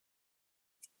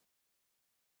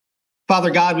Father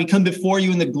God, we come before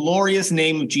you in the glorious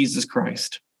name of Jesus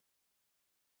Christ.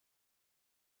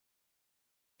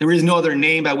 There is no other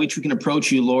name by which we can approach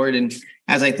you, Lord. And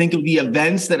as I think of the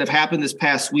events that have happened this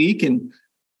past week and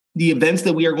the events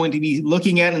that we are going to be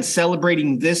looking at and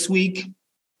celebrating this week,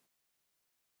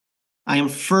 I am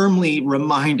firmly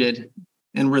reminded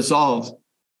and resolved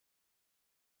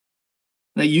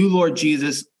that you, Lord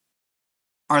Jesus,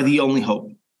 are the only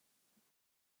hope.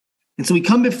 And so we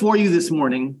come before you this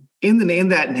morning in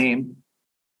that name,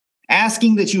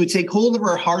 asking that you would take hold of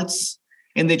our hearts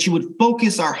and that you would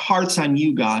focus our hearts on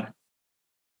you, God.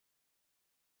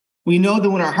 We know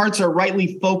that when our hearts are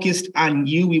rightly focused on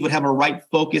you, we would have a right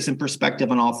focus and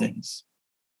perspective on all things.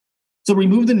 So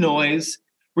remove the noise,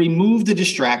 remove the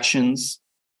distractions,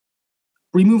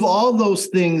 remove all those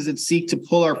things that seek to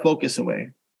pull our focus away.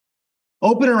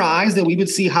 Open our eyes that we would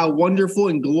see how wonderful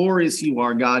and glorious you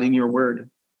are, God, in your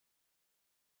word.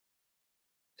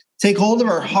 Take hold of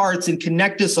our hearts and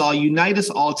connect us all, unite us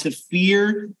all to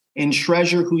fear and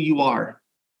treasure who you are.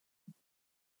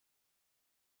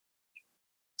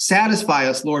 Satisfy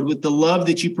us, Lord, with the love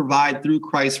that you provide through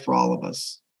Christ for all of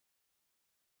us.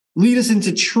 Lead us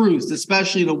into truth,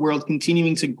 especially in a world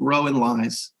continuing to grow in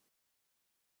lies.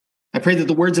 I pray that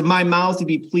the words of my mouth would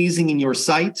be pleasing in your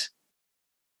sight.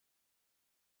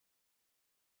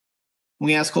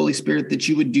 We ask, Holy Spirit, that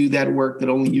you would do that work that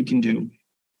only you can do.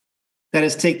 That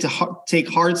is, take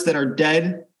hearts that are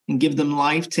dead and give them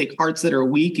life. Take hearts that are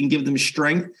weak and give them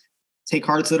strength. Take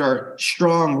hearts that are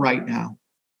strong right now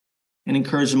and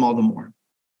encourage them all the more.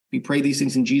 We pray these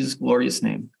things in Jesus' glorious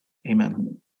name.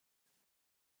 Amen.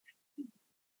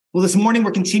 Well, this morning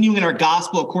we're continuing in our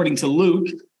gospel according to Luke,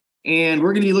 and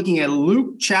we're going to be looking at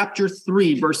Luke chapter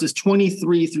 3, verses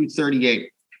 23 through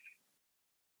 38.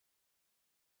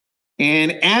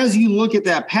 And as you look at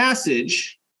that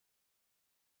passage,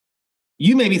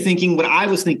 you may be thinking what I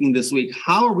was thinking this week.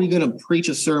 How are we going to preach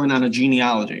a sermon on a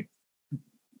genealogy?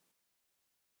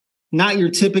 Not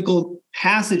your typical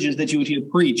passages that you would hear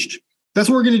preached. That's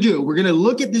what we're going to do. We're going to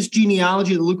look at this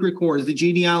genealogy that Luke records, the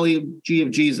genealogy of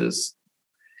Jesus.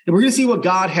 And we're going to see what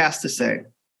God has to say.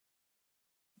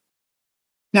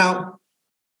 Now,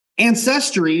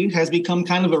 ancestry has become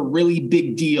kind of a really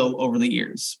big deal over the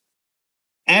years.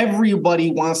 Everybody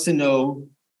wants to know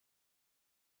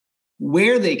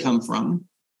where they come from,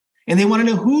 and they want to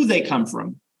know who they come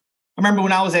from. I remember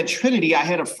when I was at Trinity, I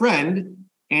had a friend,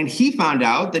 and he found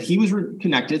out that he was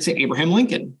connected to Abraham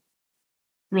Lincoln.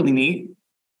 Really neat.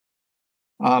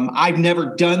 I've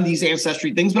never done these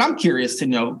ancestry things, but I'm curious to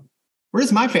know, where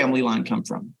does my family line come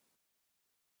from?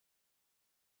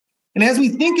 And as we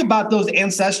think about those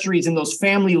ancestries and those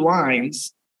family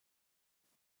lines,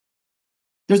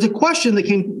 there's a question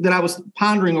that I was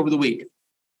pondering over the week.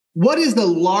 What is the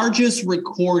largest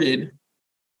recorded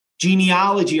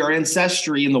genealogy or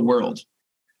ancestry in the world?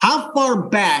 How far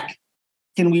back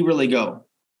can we really go?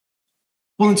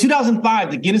 Well, in 2005,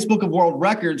 the Guinness Book of World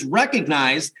Records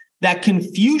recognized that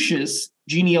Confucius'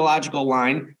 genealogical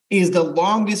line is the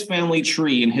longest family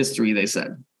tree in history, they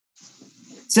said.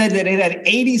 Said that it had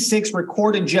 86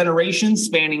 recorded generations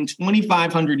spanning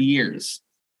 2,500 years.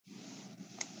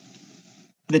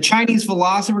 The Chinese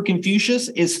philosopher Confucius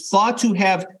is thought to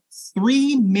have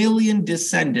 3 million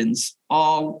descendants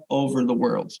all over the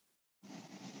world.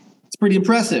 It's pretty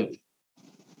impressive.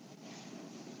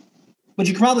 But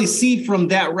you can probably see from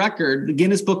that record, the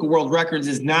Guinness Book of World Records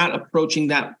is not approaching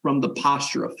that from the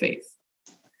posture of faith.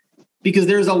 Because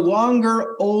there's a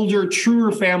longer, older,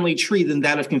 truer family tree than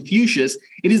that of Confucius.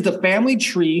 It is the family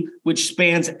tree which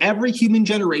spans every human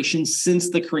generation since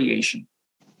the creation.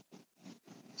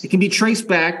 It can be traced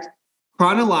back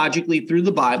chronologically through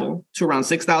the Bible to around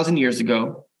 6,000 years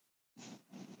ago.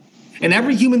 And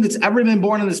every human that's ever been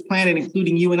born on this planet,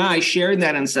 including you and I, share in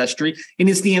that ancestry. And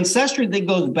it's the ancestry that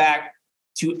goes back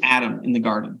to Adam in the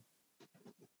garden.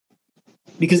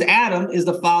 Because Adam is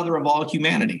the father of all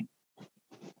humanity.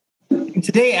 And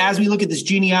today, as we look at this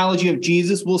genealogy of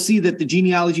Jesus, we'll see that the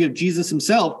genealogy of Jesus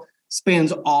himself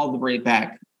spans all the way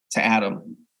back to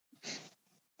Adam.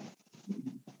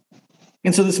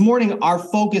 And so this morning, our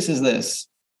focus is this.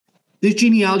 This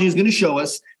genealogy is going to show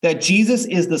us that Jesus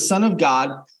is the Son of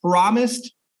God,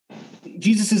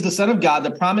 Jesus is the Son of God,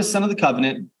 the promised Son of the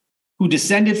covenant, who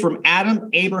descended from Adam,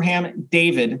 Abraham,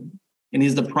 David, and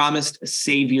is the promised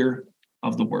Savior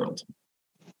of the world.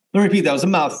 Let me repeat, that was a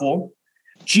mouthful.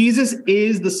 Jesus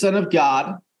is the Son of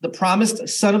God, the promised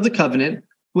Son of the covenant,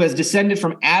 who has descended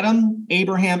from Adam,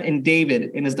 Abraham, and David,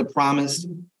 and is the promised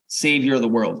Savior of the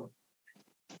world.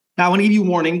 Now, I want to give you a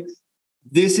warning.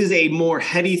 This is a more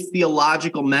heady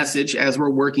theological message as we're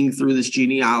working through this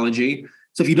genealogy.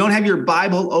 So if you don't have your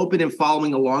Bible open and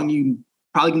following along, you're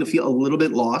probably going to feel a little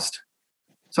bit lost.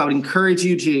 So I would encourage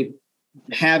you to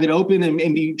have it open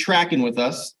and be tracking with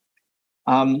us.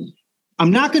 I'm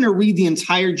not going to read the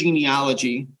entire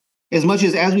genealogy as much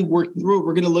as we work through it,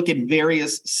 we're going to look at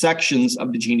various sections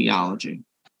of the genealogy.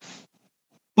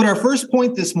 But our first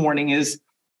point this morning is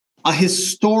a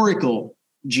historical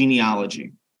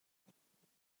genealogy.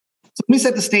 So let me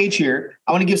set the stage here.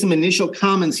 I want to give some initial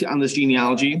comments on this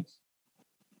genealogy.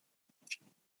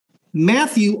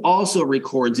 Matthew also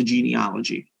records a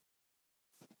genealogy.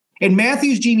 And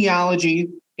Matthew's genealogy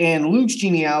and Luke's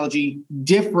genealogy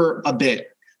differ a bit.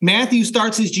 Matthew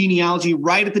starts his genealogy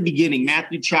right at the beginning,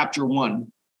 Matthew chapter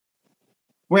 1,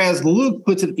 whereas Luke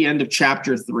puts it at the end of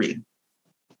chapter 3.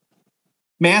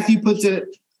 Matthew puts it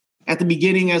at the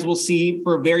beginning, as we'll see,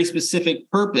 for a very specific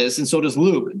purpose, and so does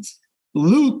Luke.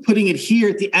 Luke, putting it here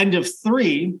at the end of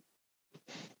 3,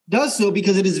 does so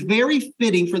because it is very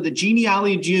fitting for the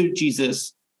genealogy of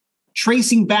Jesus,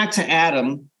 tracing back to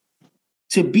Adam,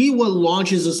 to be what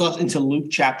launches us up into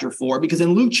Luke chapter 4. Because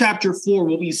in Luke chapter 4,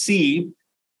 what we see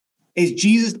is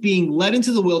Jesus being led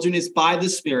into the wilderness by the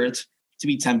Spirit to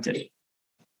be tempted.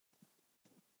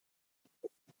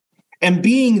 And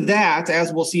being that,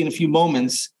 as we'll see in a few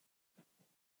moments,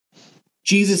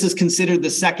 Jesus is considered the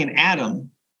second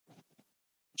Adam.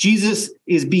 Jesus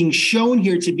is being shown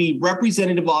here to be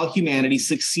representative of all humanity,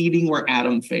 succeeding where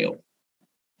Adam failed.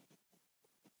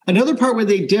 Another part where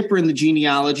they differ in the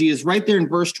genealogy is right there in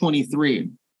verse 23.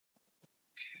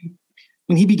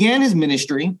 When he began his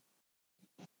ministry,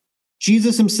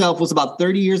 Jesus himself was about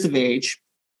 30 years of age,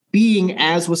 being,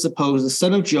 as was supposed, the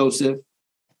son of Joseph,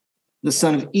 the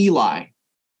son of Eli.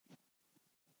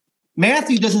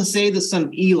 Matthew doesn't say the son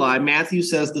of Eli. Matthew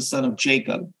says the son of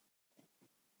Jacob.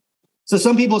 So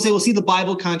some people say, well, see, the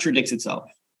Bible contradicts itself.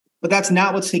 But that's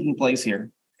not what's taking place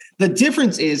here. The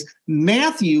difference is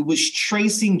Matthew was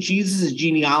tracing Jesus'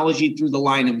 genealogy through the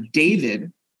line of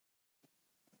David.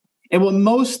 And what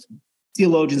most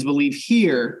theologians believe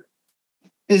here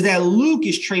is that Luke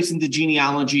is tracing the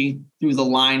genealogy through the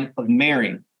line of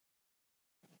Mary.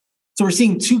 So we're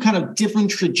seeing two kind of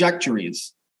different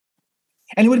trajectories.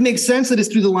 And it would make sense that it's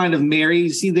through the line of Mary. You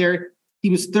see there, he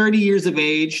was 30 years of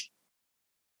age,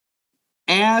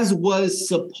 as was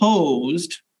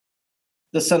supposed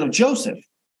the son of Joseph.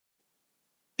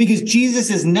 Because Jesus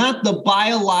is not the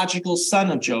biological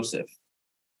son of Joseph.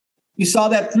 You saw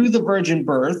that through the virgin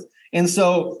birth. And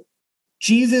so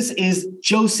Jesus is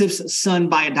Joseph's son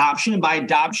by adoption. And by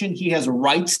adoption, he has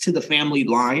rights to the family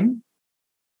line.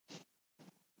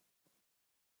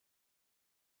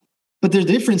 But the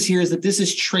difference here is that this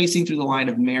is tracing through the line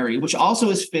of Mary, which also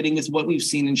is fitting as what we've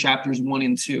seen in chapters 1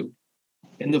 and 2,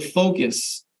 and the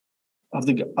focus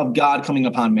of God coming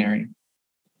upon Mary.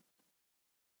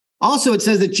 Also, it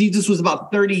says that Jesus was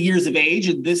about 30 years of age,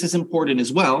 and this is important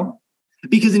as well,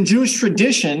 because in Jewish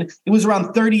tradition, it was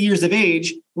around 30 years of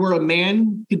age where a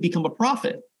man could become a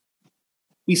prophet.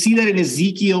 We see that in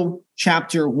Ezekiel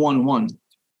chapter 1:1.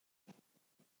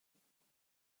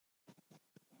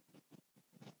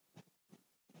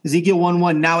 Ezekiel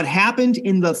 1:1. Now it happened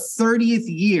in the 30th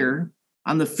year,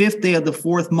 on the 5th day of the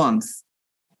 4th month.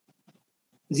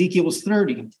 Ezekiel was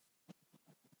 30.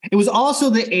 It was also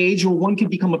the age where one could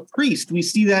become a priest. We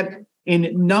see that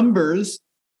in Numbers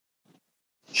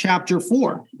chapter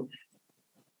 4.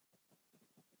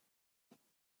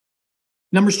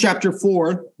 Numbers chapter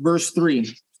 4, verse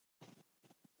 3.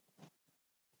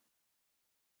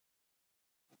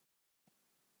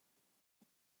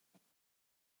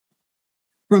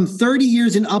 From 30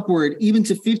 years and upward, even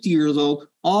to 50 years old,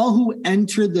 all who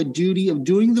enter the duty of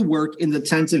doing the work in the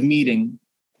tent of meeting.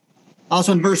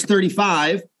 Also in verse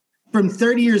 35, from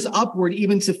 30 years upward,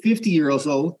 even to 50 years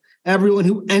old, everyone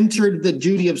who entered the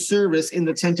duty of service in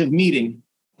the tent of meeting.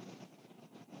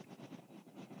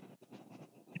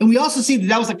 And we also see that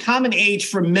that was a common age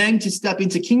for men to step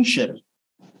into kingship.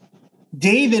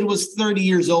 David was 30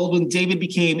 years old when David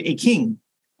became a king.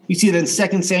 We see that in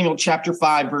 2 Samuel chapter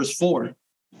 5, verse 4.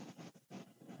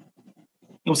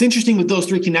 And what's interesting with those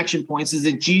three connection points is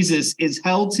that Jesus is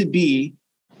held to be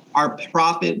our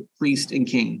prophet, priest, and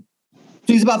king.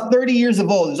 So he's about 30 years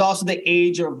of old. There's also the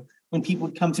age of when people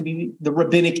would come to be the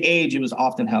rabbinic age, it was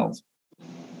often held.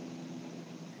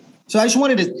 So I just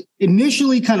wanted to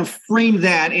initially kind of frame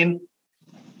that. And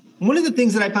one of the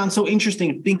things that I found so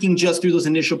interesting thinking just through those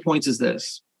initial points is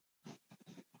this.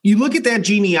 You look at that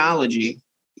genealogy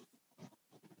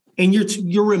and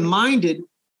you're reminded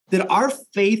that our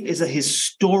faith is a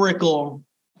historical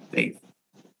faith.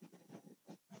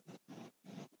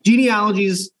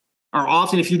 Genealogies are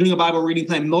often, if you're doing a Bible reading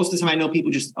plan, most of the time I know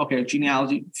people just, okay,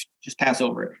 genealogy, just pass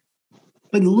over it.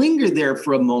 But linger there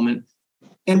for a moment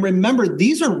and remember,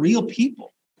 these are real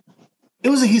people. It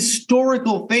was a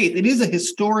historical faith. It is a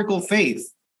historical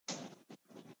faith.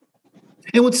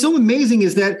 And what's so amazing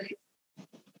is that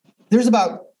there's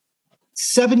about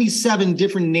 77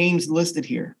 different names listed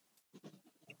here.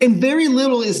 And very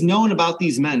little is known about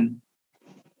these men.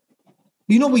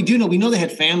 You know what we do know? We know they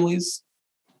had families.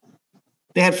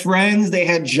 They had friends. They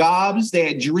had jobs. They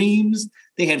had dreams.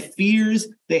 They had fears.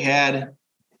 They had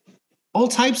all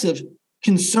types of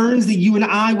concerns that you and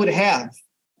I would have.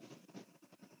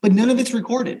 But none of it's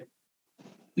recorded.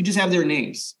 We just have their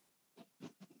names.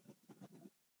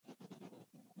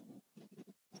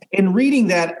 In reading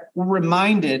that, we're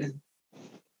reminded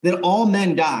that all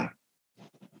men die.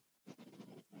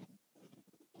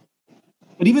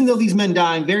 But even though these men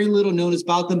die and very little known is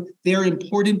about them, they're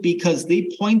important because they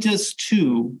point us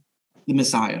to the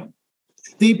Messiah.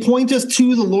 They point us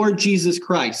to the Lord Jesus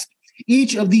Christ.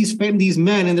 Each of these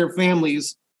men and their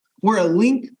families were a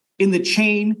link in the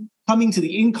chain coming to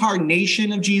the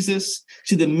incarnation of Jesus,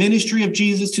 to the ministry of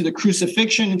Jesus, to the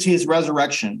crucifixion, and to his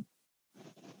resurrection.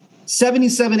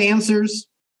 77 answers,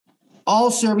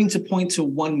 all serving to point to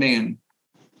one man,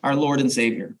 our Lord and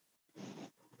Savior.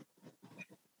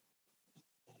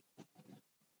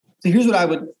 So here's what I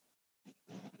would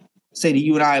say to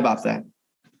you and I about that.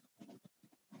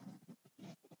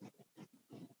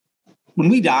 When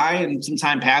we die and some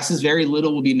time passes, very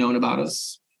little will be known about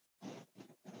us.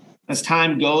 As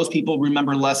time goes, people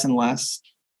remember less and less.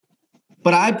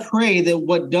 But I pray that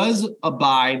what does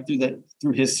abide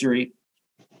through history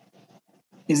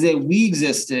is that we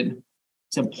existed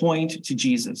to point to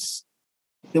Jesus.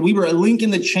 That we were a link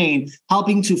in the chain,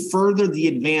 helping to further the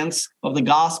advance of the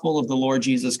gospel of the Lord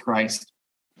Jesus Christ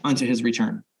unto his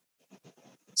return.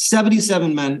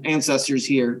 77 men, ancestors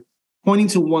here, pointing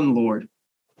to one Lord.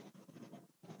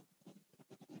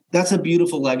 That's a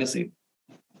beautiful legacy.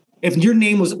 If your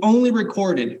name was only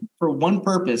recorded for one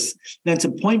purpose, then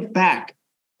to point back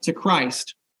to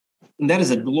Christ, and that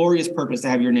is a glorious purpose to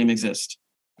have your name exist.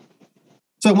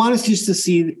 So I want us just to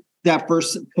see that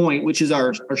first point, which is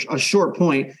a short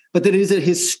point, but that it is a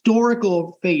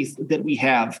historical faith that we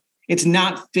have. It's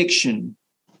not fiction.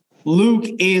 Luke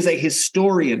is a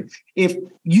historian. If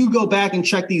you go back and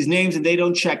check these names and they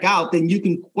don't check out, then you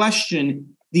can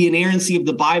question the inerrancy of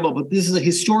the Bible, but this is a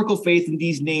historical faith and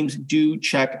these names do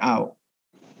check out.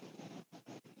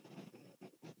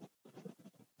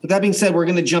 With that being said, we're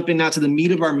going to jump in now to the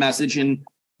meat of our message, and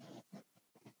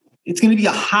it's going to be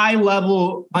a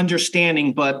high-level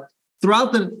understanding, but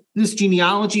throughout this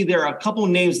genealogy, there are a couple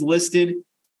names listed,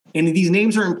 and these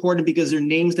names are important because they're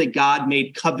names that God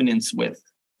made covenants with.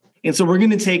 And so we're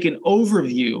going to take an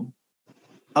overview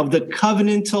of the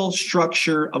covenantal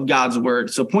structure of God's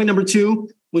word. So point number 2,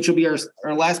 which will be our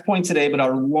last point today, but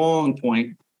our long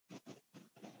point,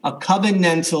 a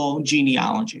covenantal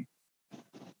genealogy.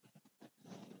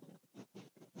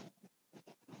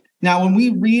 Now, when we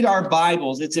read our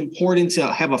Bibles, it's important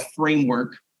to have a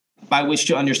framework by which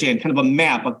to understand, kind of a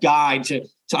map, a guide to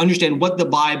understand what the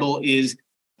Bible is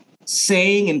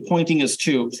saying and pointing us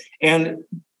to. And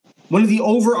one of the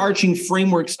overarching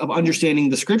frameworks of understanding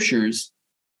the scriptures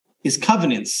is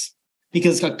covenants,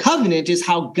 because a covenant is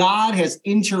how God has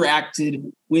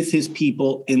interacted with his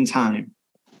people in time.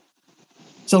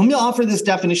 So let me offer this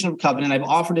definition of covenant. I've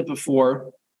offered it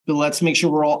before, but let's make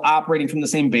sure we're all operating from the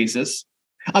same basis.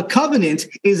 A covenant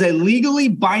is a legally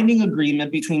binding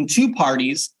agreement between two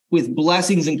parties with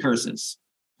blessings and curses.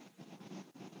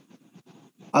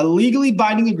 A legally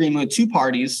binding agreement between two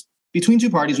parties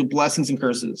with blessings and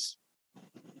curses.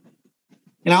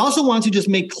 And I also want to just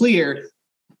make clear,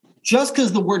 just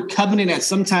because the word covenant at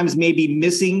sometimes may be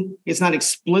missing, it's not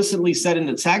explicitly said in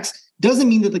the text, doesn't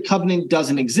mean that the covenant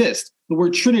doesn't exist. The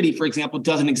word Trinity, for example,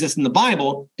 doesn't exist in the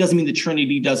Bible, doesn't mean the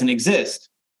Trinity doesn't exist.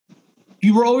 If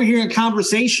you were overhearing a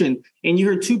conversation and you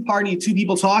heard two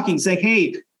people talking, say,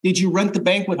 hey, did you rent the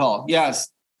banquet hall? Yes.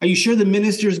 Are you sure the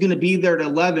minister is going to be there at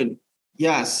 11?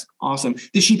 Yes. Awesome.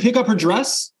 Did she pick up her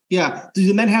dress? Yeah. Do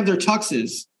the men have their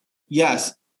tuxes?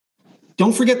 Yes.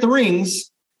 Don't forget the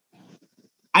rings.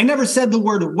 I never said the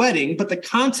word wedding, but the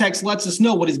context lets us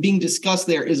know what is being discussed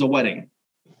there is a wedding.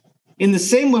 In the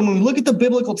same way, when we look at the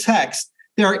biblical text,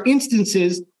 there are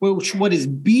instances which what is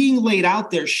being laid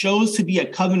out there shows to be a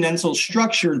covenantal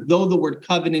structure, though the word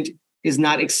covenant is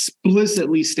not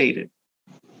explicitly stated.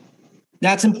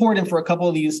 That's important for a couple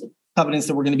of these covenants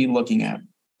that we're going to be looking at.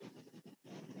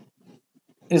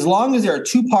 As long as there are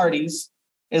two parties,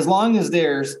 as long as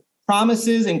there's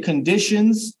promises and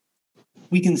conditions,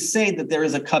 we can say that there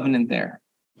is a covenant there.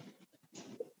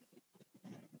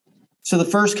 So the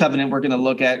first covenant we're going to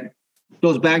look at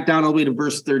goes back down all the way to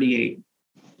verse 38.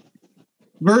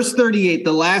 Verse 38,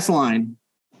 the last line,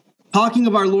 talking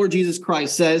of our Lord Jesus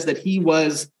Christ, says that he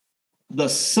was the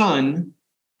Son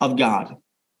of God.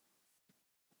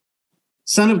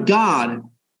 Son of God.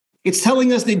 It's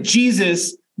telling us that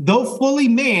Jesus, though fully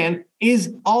man,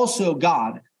 is also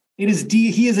God. He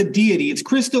is a deity. It's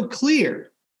crystal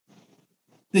clear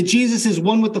that Jesus is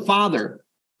one with the Father.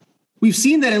 We've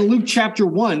seen that in Luke chapter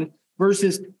 1,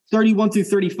 verses 31 through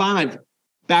 35,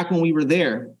 back when we were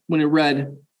there, when it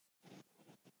read,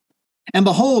 "And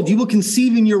behold, you will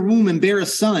conceive in your womb and bear a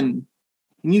son,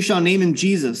 and you shall name him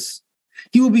Jesus.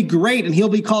 He will be great, and he'll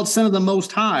be called Son of the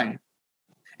Most High.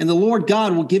 And the Lord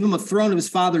God will give him a throne of his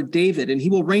father David, and he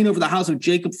will reign over the house of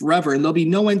Jacob forever, and there'll be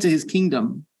no end to his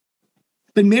kingdom."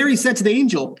 But Mary said to the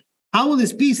angel, "How will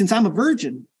this be, since I'm a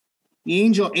virgin?" The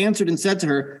angel answered and said to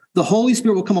her, "The Holy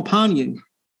Spirit will come upon you,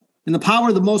 and the power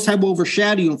of the Most High will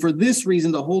overshadow you, and for this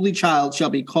reason the Holy Child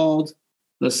shall be called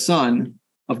the Son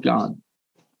of God."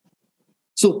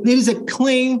 So it is a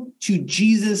claim to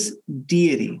Jesus'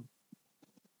 deity.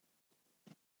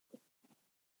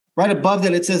 Right above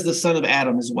that, it says the son of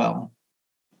Adam as well.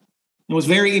 And what's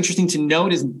very interesting to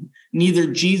note is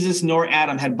neither Jesus nor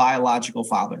Adam had biological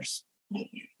fathers.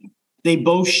 They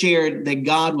both shared that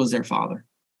God was their father.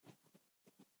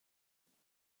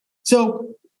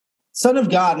 So, Son of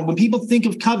God, and when people think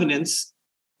of covenants,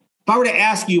 if I were to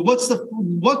ask you,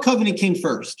 what covenant came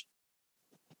first?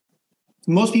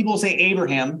 Most people say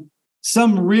Abraham.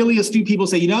 Some really astute people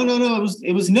say, no,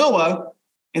 it was Noah.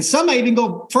 And some might even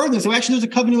go further and say, well, actually,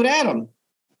 there's a covenant with Adam.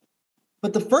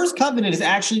 But the first covenant is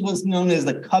actually what's known as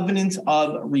the covenant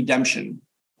of redemption.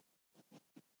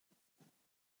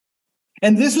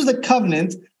 And this was a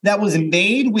covenant that was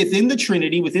made within the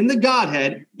Trinity, within the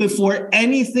Godhead, before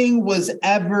anything was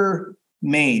ever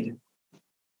made.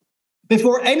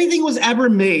 Before anything was ever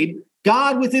made,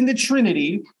 God within the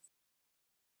Trinity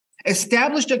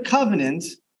established a covenant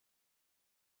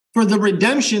for the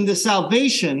redemption, the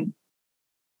salvation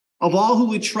of all who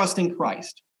would trust in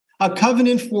Christ, a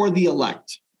covenant for the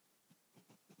elect.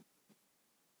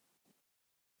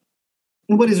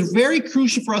 And what is very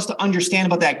crucial for us to understand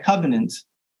about that covenant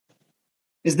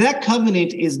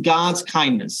is God's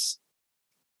kindness,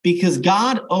 because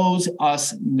God owes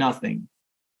us nothing.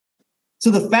 So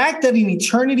the fact that in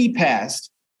eternity past,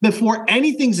 before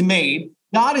anything's made,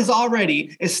 God has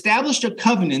already established a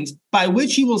covenant by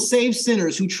which he will save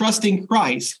sinners who trust in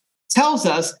Christ tells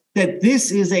us that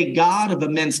this is a God of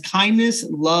immense kindness,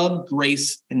 love,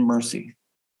 grace, and mercy.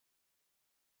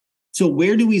 So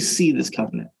where do we see this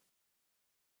covenant?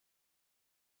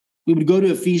 We would go to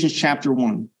Ephesians chapter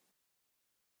 1.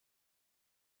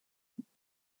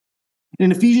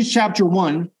 In Ephesians chapter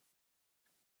 1,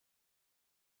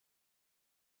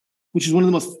 which is one of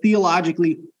the most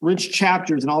theologically rich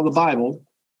chapters in all the Bible,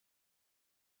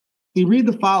 we read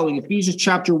the following, Ephesians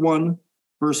chapter 1,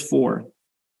 verse 4.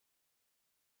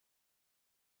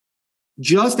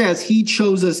 "Just as he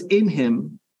chose us in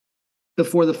him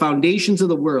before the foundations of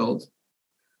the world,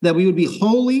 that we would be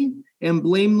holy and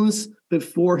blameless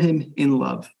before him in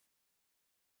love."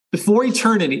 Before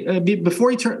eternity,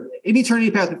 in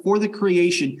eternity past, before the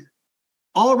creation,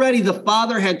 already the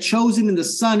Father had chosen and the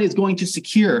Son is going to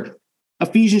secure.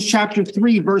 Ephesians chapter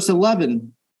 3, verse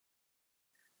 11.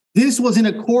 "This was in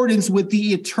accordance with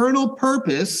the eternal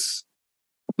purpose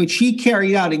which he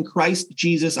carried out in Christ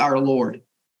Jesus our Lord."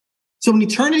 So in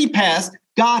eternity past,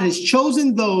 God has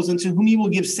chosen those unto whom he will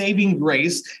give saving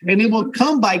grace, and it will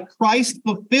come by Christ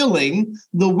fulfilling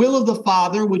the will of the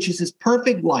Father, which is his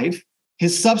perfect life,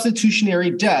 his substitutionary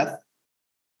death,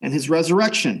 and his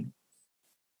resurrection.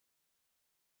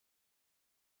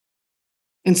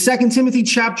 In 2 Timothy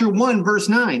chapter 1, verse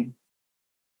 9,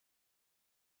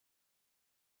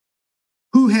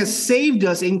 "Who has saved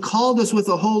us and called us with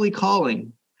a holy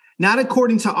calling, not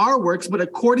according to our works, but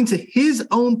according to his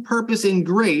own purpose and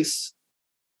grace,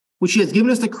 which he has given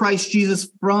us to Christ Jesus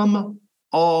from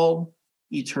all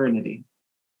eternity."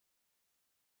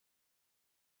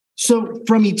 So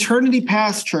from eternity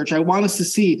past, church, I want us to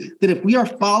see that if we are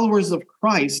followers of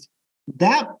Christ,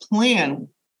 that plan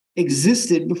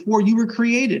existed before you were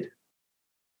created.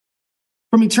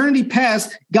 From eternity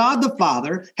past, God the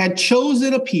Father had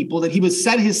chosen a people that he would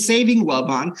set his saving love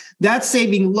on. That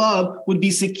saving love would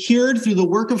be secured through the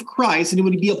work of Christ, and it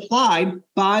would be applied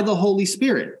by the Holy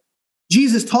Spirit.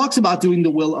 Jesus talks about doing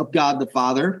the will of God the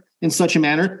Father in such a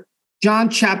manner. John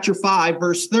chapter 5,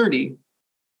 verse 30.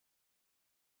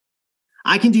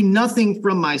 "I can do nothing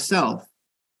from myself.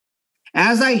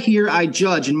 As I hear, I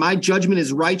judge, and my judgment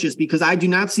is righteous, because I do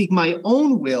not seek my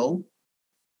own will,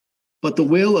 but the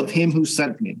will of him who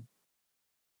sent me.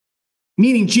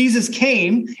 Meaning Jesus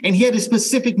came and he had a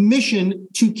specific mission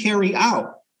to carry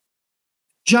out.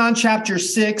 John chapter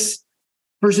 6,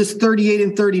 verses 38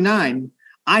 and 39.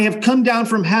 I have come down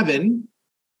from heaven,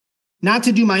 not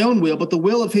to do my own will, but the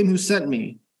will of him who sent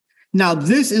me. Now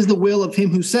this is the will of him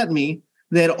who sent me,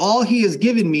 that all he has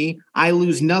given me, I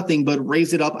lose nothing, but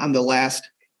raise it up on the last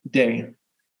day.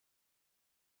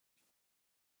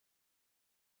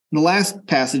 The last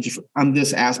passage on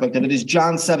this aspect of it is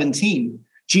John 17,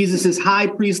 Jesus' high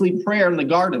priestly prayer in the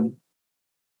garden.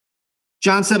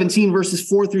 John 17, verses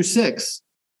 4 through 6.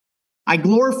 I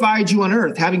glorified you on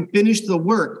earth, having finished the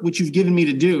work which you've given me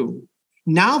to do.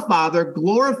 Now, Father,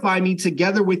 glorify me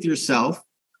together with yourself,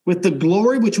 with the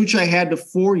glory which I had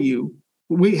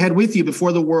with you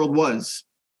before the world was.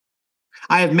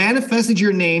 I have manifested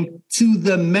your name to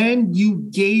the men you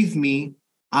gave me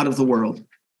out of the world.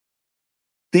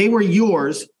 They were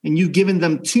yours, and you've given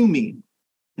them to me,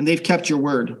 and they've kept your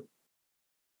word.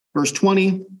 Verse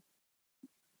 20,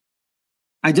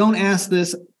 I don't ask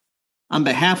this on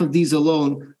behalf of these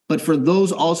alone, but for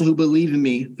those also who believe in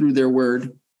me through their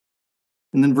word.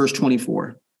 And then verse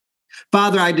 24,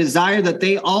 Father, I desire that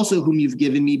they also whom you've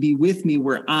given me be with me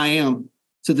where I am,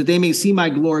 so that they may see my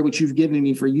glory which you've given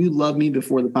me, for you loved me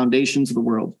before the foundations of the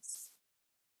world.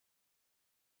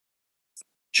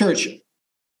 Church,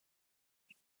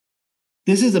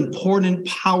 this is important,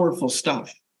 powerful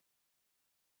stuff.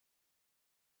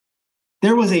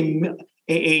 There was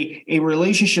a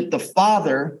relationship. The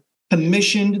Father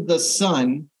commissioned the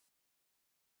Son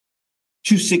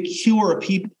to secure a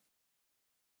people.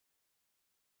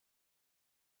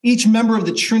 Each member of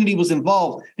the Trinity was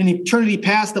involved. In eternity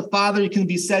past, the Father can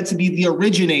be said to be the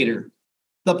originator,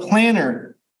 the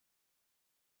planner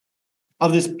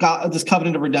of this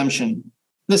covenant of redemption.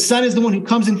 The Son is the one who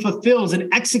comes and fulfills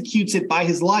and executes it by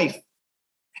his life.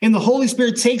 And the Holy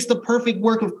Spirit takes the perfect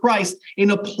work of Christ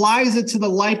and applies it to the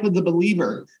life of the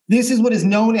believer. This is what is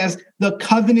known as the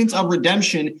covenant of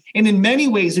redemption. And in many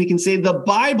ways, we can say the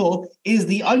Bible is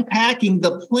the unpacking,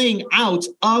 the playing out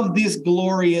of this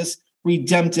glorious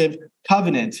redemptive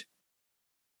covenant.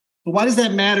 But why does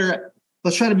that matter?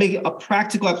 Let's try to make a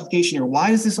practical application here.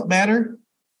 Why does this matter?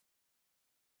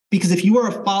 Because if you are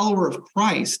a follower of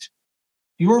Christ,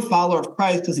 you are a follower of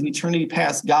Christ because in eternity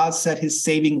past, God set his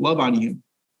saving love on you.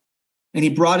 And he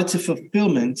brought it to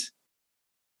fulfillment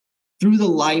through the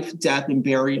life, death, and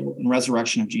burial and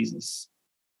resurrection of Jesus.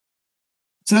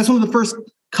 So that's one of the first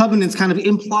covenants kind of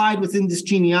implied within this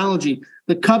genealogy,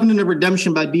 the covenant of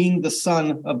redemption by being the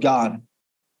Son of God.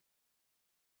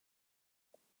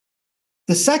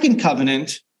 The second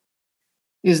covenant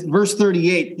is verse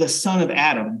 38, the son of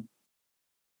Adam.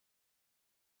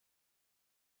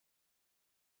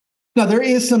 Now, there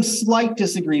is some slight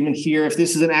disagreement here if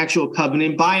this is an actual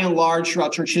covenant. By and large,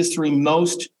 throughout church history,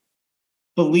 most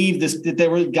believe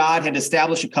that God had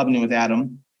established a covenant with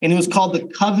Adam, and it was called the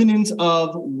covenant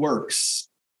of works.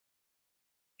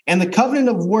 And the covenant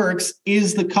of works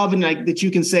is the covenant that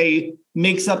you can say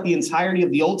makes up the entirety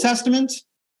of the Old Testament,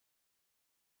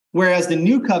 whereas the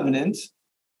new covenant,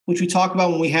 which we talk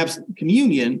about when we have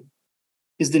communion,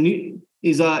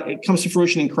 it comes to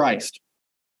fruition in Christ.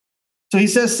 So he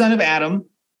says, son of Adam,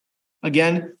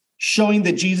 again, showing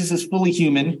that Jesus is fully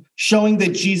human, showing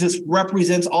that Jesus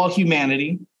represents all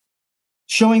humanity,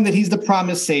 showing that he's the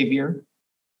promised Savior,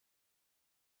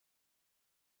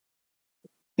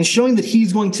 and showing that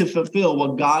he's going to fulfill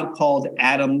what God called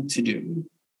Adam to do.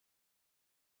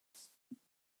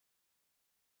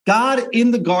 God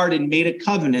in the garden made a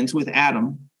covenant with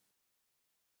Adam.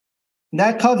 And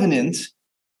that covenant,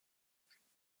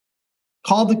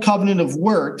 called the covenant of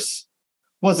works,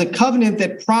 was a covenant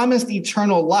that promised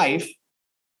eternal life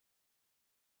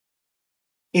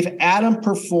if Adam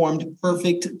performed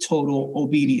perfect total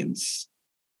obedience.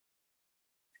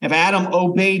 If Adam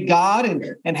obeyed God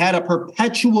and had a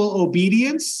perpetual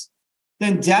obedience,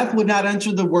 then death would not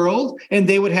enter the world and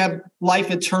they would have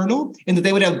life eternal and that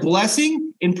they would have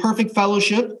blessing in perfect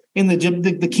fellowship and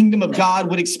the kingdom of God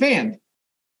would expand.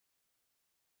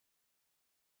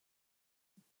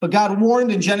 But God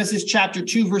warned in Genesis chapter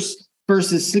 2,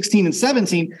 verses 16 and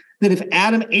 17, that if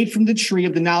Adam ate from the tree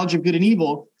of the knowledge of good and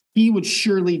evil, he would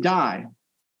surely die.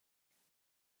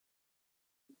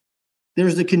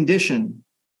 There's the condition.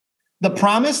 The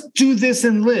promise, do this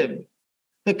and live.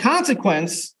 The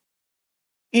consequence,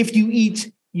 if you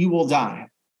eat, you will die.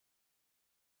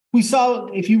 We saw,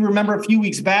 if you remember a few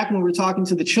weeks back when we were talking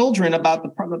to the children about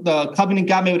the covenant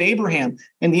God made with Abraham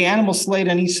and the animal slain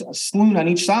on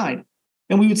each side.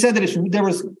 And we would say that there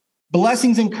was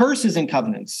blessings and curses in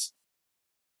covenants.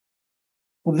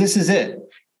 Well, this is it.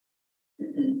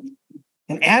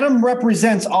 And Adam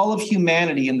represents all of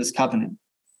humanity in this covenant.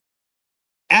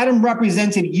 Adam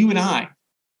represented you and I.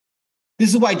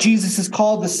 This is why Jesus is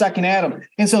called the second Adam.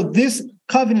 And so this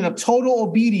covenant of total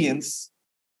obedience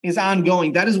is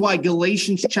ongoing. That is why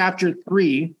Galatians chapter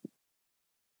 3,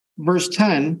 verse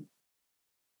 10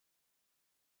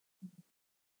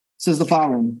 says the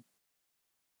following.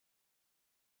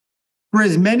 For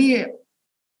as many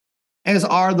as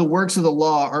are the works of the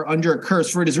law are under a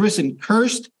curse, for it is written,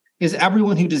 cursed is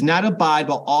everyone who does not abide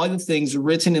by all the things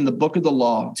written in the book of the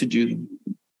law to do them.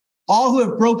 All who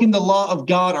have broken the law of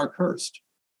God are cursed,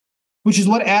 which is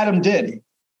what Adam did.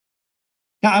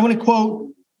 Now, I want to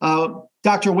quote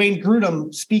Dr. Wayne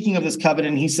Grudem speaking of this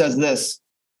covenant. He says this,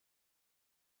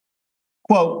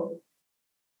 quote,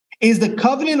 is the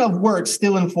covenant of works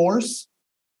still in force?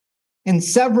 In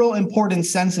several important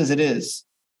senses it is.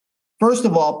 First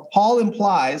of all, Paul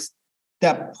implies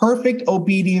that perfect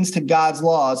obedience to God's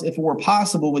laws, if it were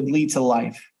possible, would lead to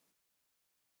life.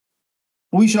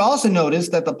 We should also notice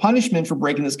that the punishment for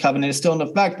breaking this covenant is still in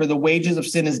effect, for the wages of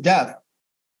sin is death.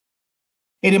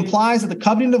 It implies that the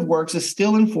covenant of works is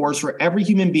still in force for every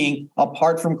human being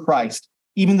apart from Christ,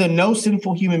 even though no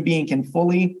sinful human being can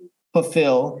fully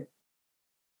fulfill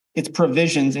its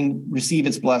provisions and receive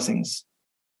its blessings.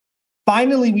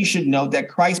 Finally, we should note that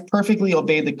Christ perfectly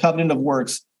obeyed the covenant of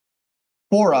works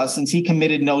for us, since he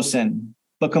committed no sin,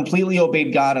 but completely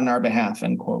obeyed God on our behalf,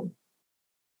 end quote.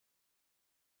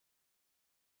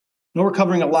 Now we're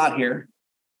covering a lot here.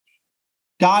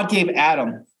 God gave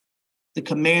Adam the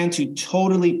command to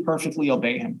totally, perfectly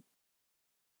obey him.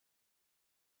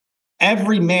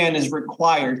 Every man is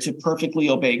required to perfectly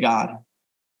obey God.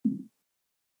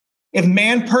 If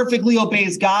man perfectly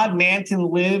obeys God, man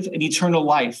can live an eternal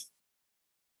life.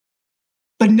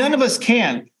 But none of us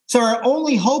can. So our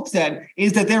only hope then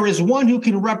is that there is one who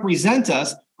can represent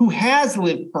us, who has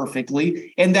lived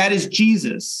perfectly, and that is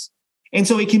Jesus. And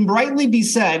so it can rightly be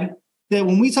said that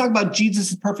when we talk about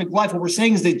Jesus' perfect life, what we're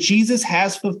saying is that Jesus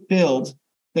has fulfilled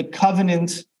the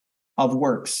covenant of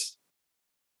works.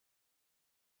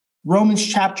 Romans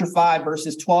chapter 5,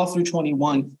 verses 12 through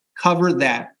 21 cover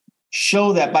that,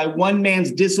 show that by one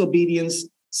man's disobedience,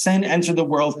 sin entered the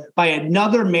world. By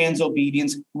another man's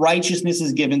obedience, righteousness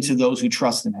is given to those who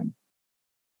trust in him.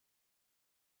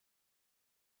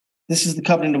 This is the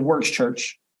covenant of works,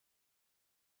 church.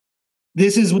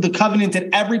 This is with the covenant that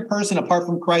every person apart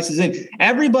from Christ is in.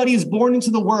 Everybody is born into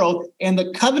the world, and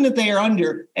the covenant they are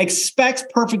under expects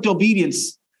perfect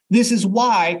obedience. This is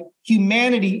why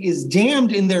humanity is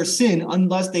damned in their sin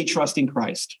unless they trust in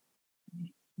Christ.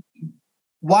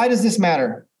 Why does this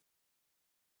matter?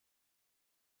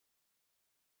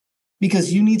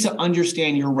 Because you need to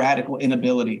understand your radical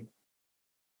inability.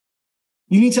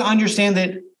 You need to understand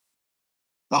that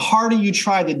the harder you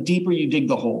try, the deeper you dig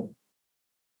the hole.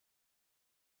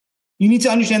 You need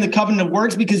to understand the covenant of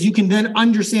works because you can then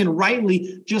understand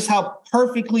rightly just how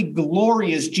perfectly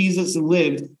glorious Jesus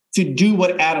lived to do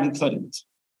what Adam couldn't.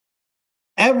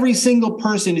 Every single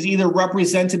person is either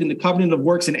represented in the covenant of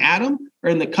works in Adam or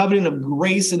in the covenant of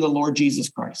grace in the Lord Jesus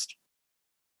Christ.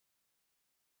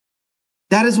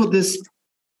 That is what this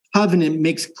covenant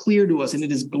makes clear to us, and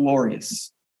it is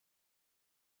glorious.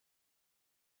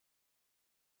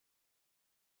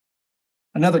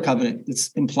 Another covenant that's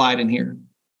implied in here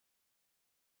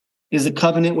is a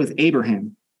covenant with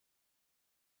Abraham.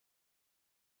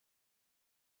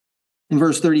 In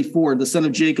verse 34, the son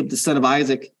of Jacob, the son of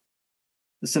Isaac,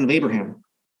 the son of Abraham.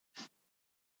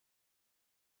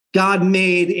 God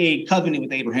made a covenant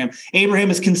with Abraham.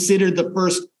 Abraham is considered the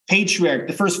first patriarch,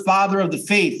 the first father of the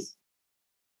faith.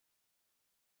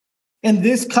 And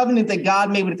this covenant that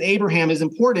God made with Abraham is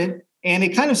important, and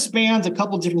it kind of spans a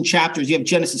couple of different chapters. You have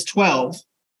Genesis 12.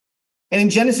 And in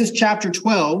Genesis chapter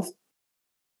 12,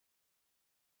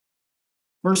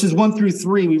 verses 1 through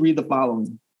 3, we read the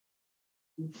following.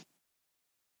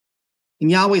 And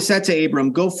Yahweh said to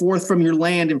Abram, go forth from your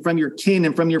land and from your kin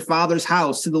and from your father's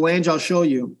house to the land I'll show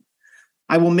you.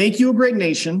 I will make you a great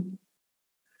nation.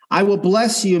 I will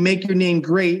bless you and make your name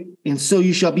great, and so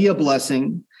you shall be a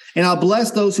blessing. And I'll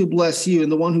bless those who bless you,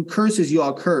 and the one who curses you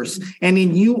I'll curse. And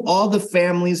in you all the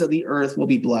families of the earth will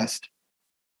be blessed.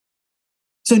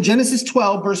 So in Genesis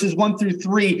 12, verses 1 through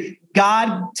 3,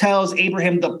 God tells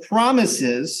Abraham the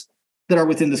promises that are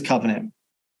within this covenant.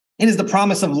 It is the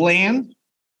promise of land.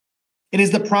 It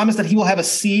is the promise that he will have a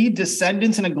seed,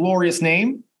 descendants, and a glorious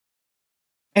name.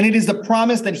 And it is the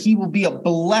promise that he will be a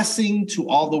blessing to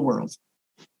all the world.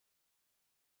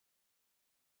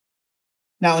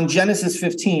 Now in Genesis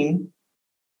 15,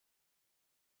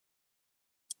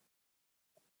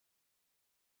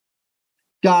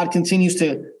 God continues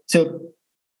to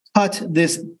cut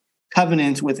this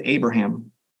covenant with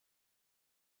Abraham.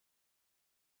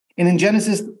 And in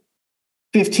Genesis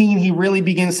 15, he really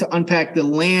begins to unpack the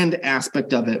land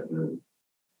aspect of it.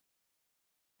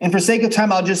 And for sake of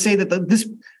time, I'll just say that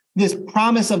this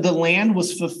promise of the land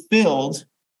was fulfilled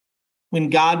when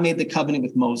God made the covenant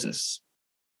with Moses.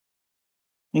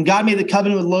 When God made the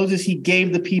covenant with Moses, he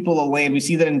gave the people a land. We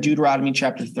see that in Deuteronomy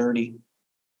chapter 30.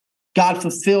 God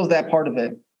fulfills that part of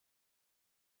it.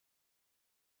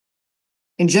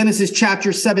 In Genesis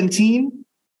chapter 17,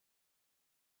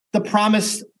 the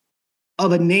promise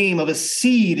of a name, of a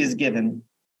seed is given.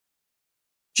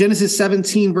 Genesis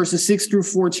 17, verses 6 through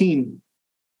 14.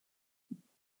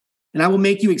 And I will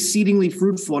make you exceedingly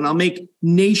fruitful, and I'll make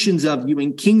nations of you,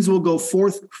 and kings will go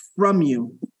forth from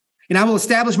you. And I will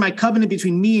establish my covenant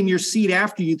between me and your seed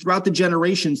after you throughout the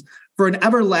generations for an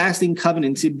everlasting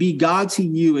covenant to be God to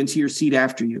you and to your seed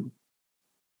after you.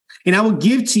 And I will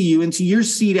give to you and to your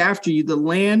seed after you the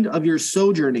land of your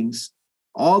sojournings,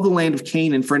 all the land of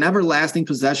Canaan, for an everlasting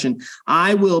possession.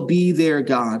 I will be their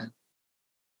God.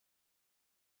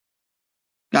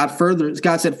 God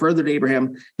said further to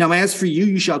Abraham, now as for you,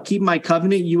 you shall keep my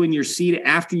covenant, you and your seed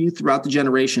after you throughout the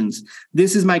generations.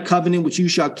 This is my covenant which you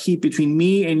shall keep between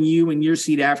me and you and your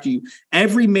seed after you.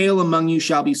 Every male among you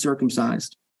shall be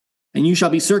circumcised, and you shall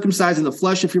be circumcised in the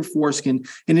flesh of your foreskin,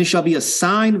 and it shall be a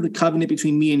sign of the covenant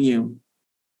between me and you.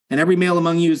 And every male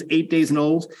among you is 8 days and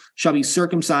old shall be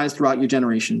circumcised throughout your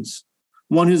generations.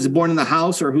 One who is born in the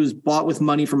house or who is bought with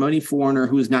money from any foreigner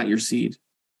who is not your seed.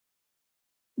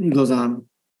 He goes on.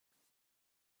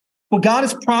 What God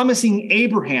is promising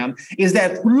Abraham is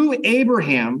that through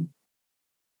Abraham,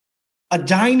 a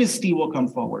dynasty will come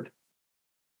forward.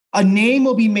 A name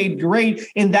will be made great,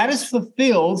 and that is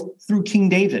fulfilled through King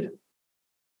David.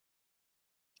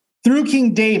 Through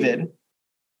King David,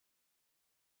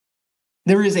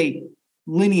 there is a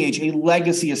lineage, a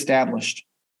legacy established.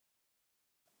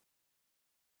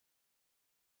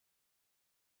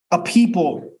 A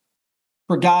people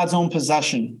for God's own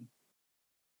possession.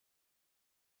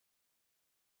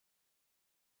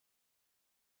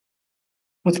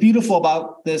 What's beautiful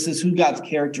about this is who God's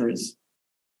character is.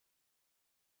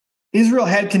 Israel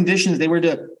had conditions. They were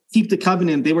to keep the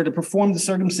covenant. They were to perform the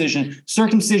circumcision.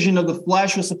 Circumcision of the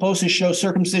flesh was supposed to show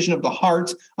circumcision of the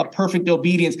heart, of perfect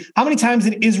obedience. How many times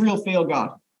did Israel fail God?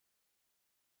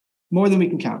 More than we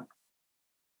can count.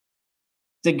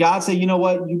 Did God say, you know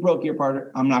what? You broke your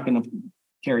part. I'm not going to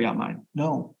carry out mine.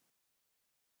 No.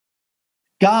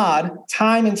 God,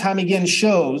 time and time again,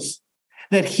 shows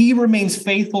that he remains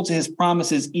faithful to his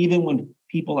promises even when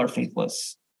people are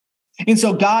faithless. And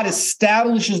so God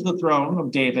establishes the throne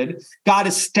of David. God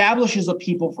establishes a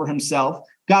people for himself.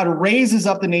 God raises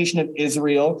up the nation of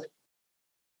Israel.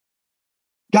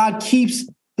 God keeps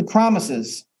the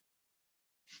promises.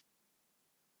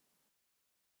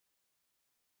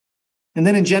 And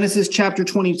then in Genesis chapter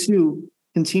 22,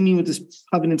 continuing with this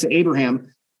covenant to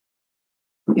Abraham,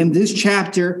 in this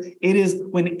chapter, it is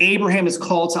when Abraham is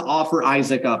called to offer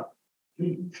Isaac up.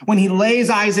 When he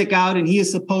lays Isaac out and he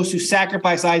is supposed to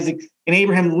sacrifice Isaac, and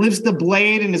Abraham lifts the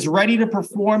blade and is ready to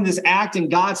perform this act, and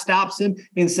God stops him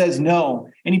and says no.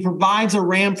 And he provides a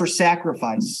ram for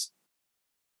sacrifice.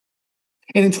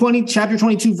 And in chapter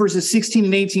 22, verses 16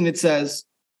 and 18, it says,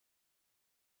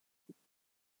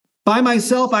 by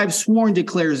myself I have sworn,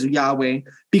 declares Yahweh,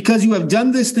 because you have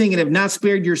done this thing and have not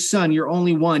spared your son, your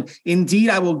only one. Indeed,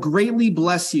 I will greatly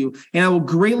bless you, and I will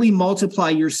greatly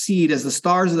multiply your seed as the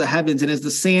stars of the heavens and as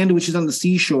the sand which is on the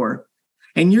seashore.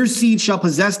 And your seed shall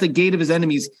possess the gate of his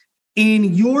enemies.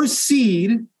 In your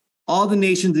seed, all the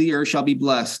nations of the earth shall be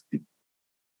blessed.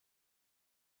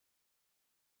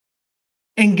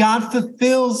 And God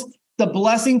fulfills the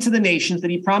blessing to the nations that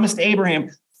he promised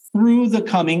Abraham through the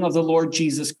coming of the Lord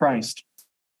Jesus Christ.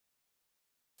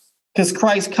 Because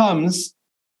Christ comes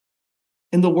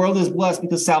and the world is blessed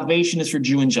because salvation is for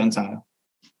Jew and Gentile.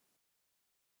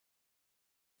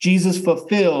 Jesus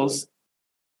fulfills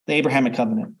the Abrahamic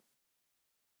covenant.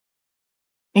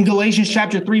 In Galatians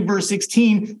chapter 3, verse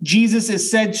 16, Jesus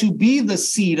is said to be the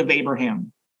seed of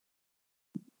Abraham.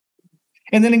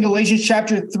 And then in Galatians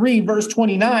chapter 3, verse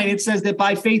 29, it says that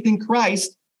by faith in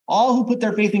Christ, all who put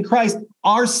their faith in Christ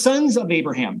are sons of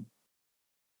Abraham.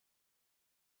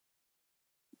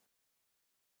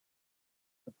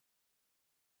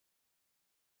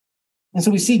 And so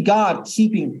we see God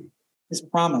keeping his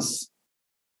promise.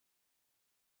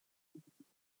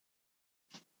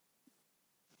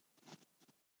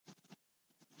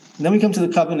 And then we come to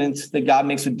the covenant that God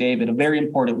makes with David, a very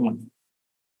important one.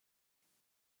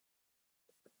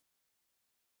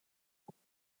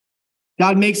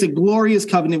 God makes a glorious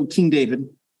covenant with King David.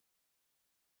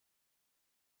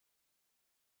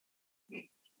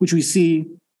 which we see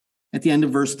at the end of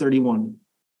verse 31.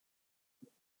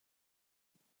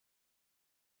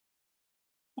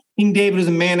 King David is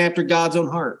a man after God's own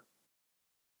heart.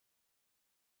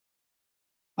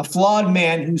 A flawed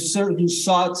man who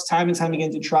sought time and time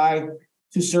again to try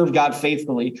to serve God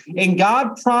faithfully. And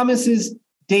God promises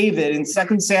David in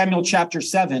 2 Samuel chapter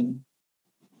 7,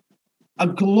 a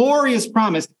glorious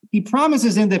promise. He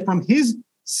promises him that from his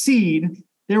seed,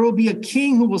 there will be a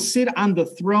king who will sit on the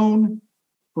throne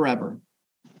forever.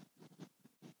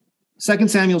 2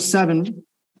 Samuel 7,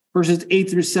 verses 8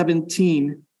 through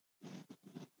 17,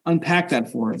 unpack that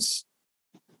for us.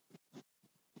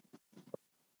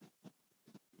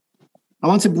 I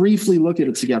want to briefly look at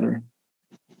it together.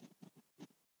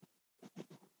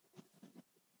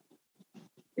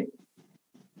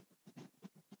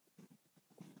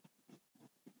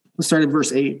 Let's start at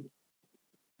verse 8.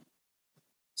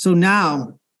 So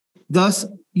now, thus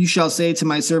you shall say to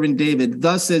my servant David,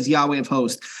 thus says Yahweh of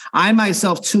hosts, I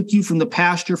myself took you from the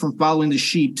pasture from following the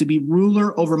sheep to be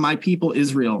ruler over my people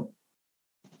Israel.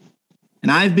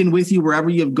 And I have been with you wherever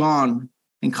you have gone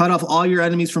and cut off all your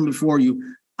enemies from before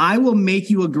you. I will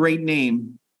make you a great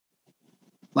name,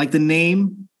 like the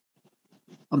name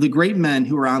of the great men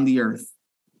who are on the earth.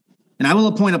 And I will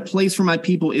appoint a place for my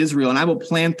people Israel, and I will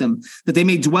plant them, that they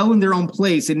may dwell in their own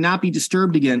place and not be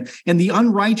disturbed again. And the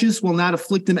unrighteous will not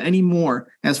afflict them any more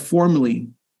as formerly.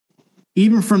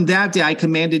 Even from that day I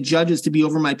commanded judges to be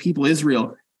over my people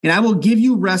Israel, and I will give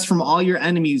you rest from all your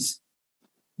enemies.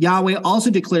 Yahweh also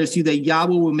declares to you that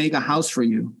Yahweh will make a house for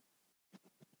you.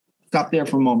 Stop there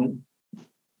for a moment.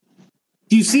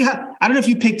 Do you see how, I don't know if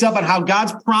you picked up on how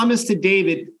God's promise to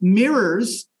David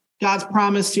mirrors God's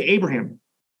promise to Abraham.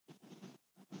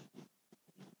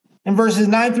 In verses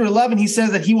 9 through 11, he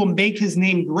says that he will make his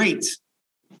name great,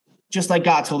 just like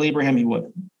God told Abraham he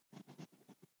would.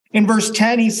 In verse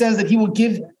 10, he says that he will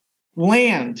give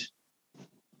land.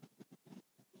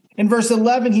 In verse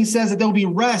 11, he says that there will be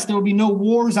rest. There will be no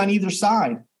wars on either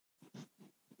side.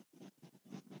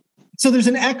 So there's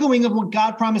an echoing of what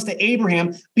God promised to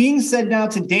Abraham being said now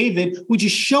to David, which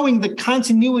is showing the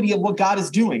continuity of what God is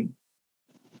doing.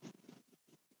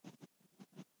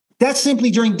 That's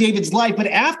simply during David's life. But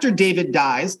after David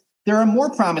dies, there are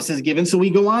more promises given. So we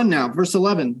go on now. Verse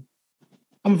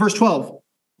 12.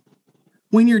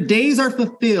 When your days are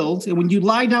fulfilled and when you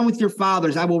lie down with your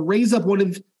fathers, I will raise up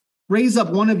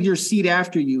one of your seed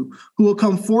after you, who will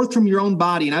come forth from your own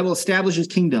body, and I will establish his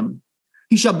kingdom.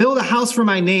 He shall build a house for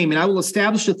my name, and I will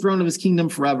establish the throne of his kingdom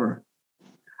forever.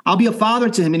 I'll be a father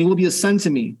to him, and he will be a son to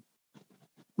me.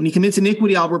 When he commits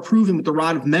iniquity, I'll reprove him with the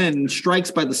rod of men and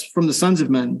strikes from the sons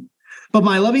of men. But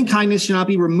my loving kindness shall not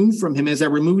be removed from him, as I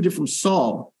removed it from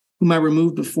Saul, whom I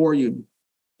removed before you.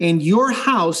 And your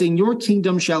house and your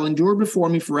kingdom shall endure before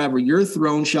me forever. Your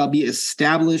throne shall be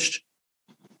established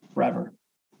forever.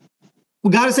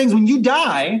 What God is saying is when you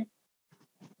die,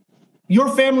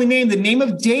 your family name, the name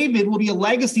of David, will be a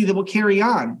legacy that will carry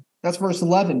on. That's verse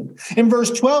 11. In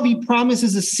verse 12, he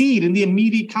promises a seed. In the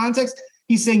immediate context,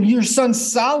 he's saying your son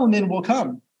Solomon will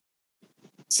come.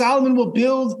 Solomon will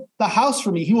build the house for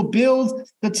me. He will build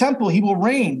the temple. He will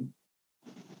reign.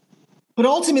 But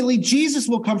ultimately, Jesus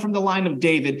will come from the line of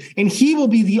David, and he will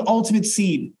be the ultimate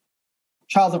seed,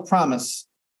 child of promise.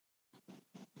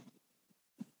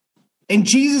 And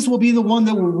Jesus will be the one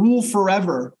that will rule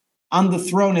forever on the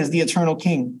throne as the eternal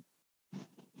king.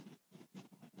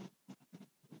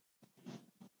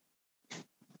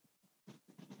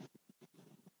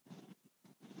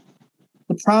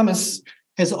 The promise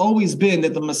has always been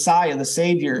that the Messiah, the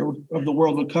Savior of the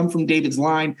world, would come from David's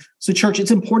line. So, church, it's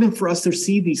important for us to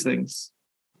see these things.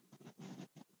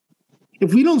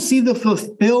 If we don't see the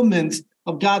fulfillment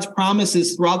of God's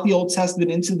promises throughout the Old Testament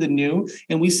into the New,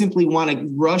 and we simply want to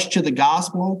rush to the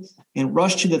gospel and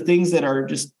rush to the things that are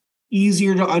just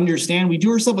easier to understand, we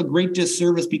do ourselves a great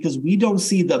disservice because we don't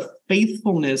see the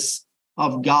faithfulness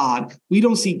of God. We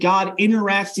don't see God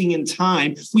interacting in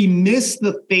time. We miss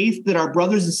the faith that our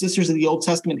brothers and sisters of the Old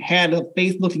Testament had, of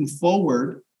faith looking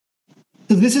forward.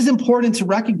 So this is important to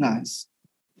recognize.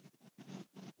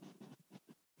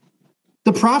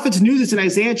 The prophets knew this in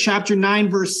Isaiah chapter 9,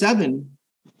 verse 7.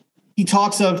 He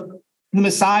talks of the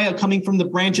Messiah coming from the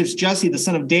branch of Jesse, the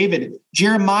son of David.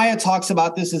 Jeremiah talks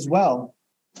about this as well.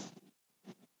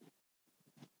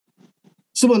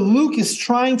 So what Luke is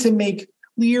trying to make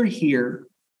clear here,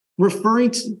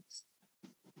 referring to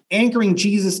anchoring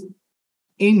Jesus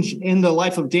in the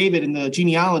life of David in the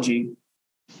genealogy,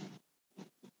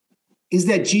 is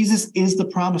that Jesus is the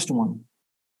promised one.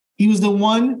 He was the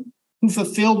one who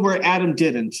fulfilled where Adam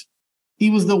didn't. He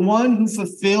was the one who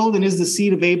fulfilled and is the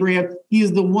seed of Abraham. He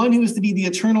is the one who is to be the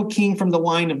eternal king from the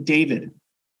line of David.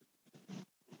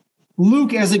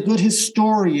 Luke, as a good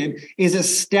historian, is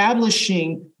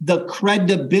establishing the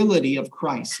credibility of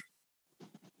Christ.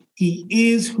 He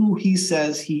is who he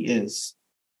says he is.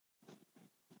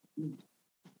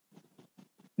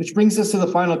 Which brings us to the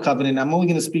final covenant. I'm only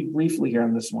going to speak briefly here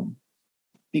on this one,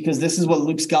 because this is what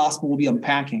Luke's gospel will be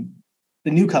unpacking.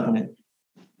 The new covenant.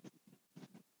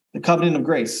 The covenant of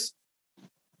grace.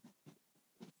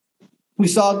 We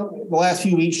saw the last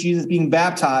few weeks Jesus being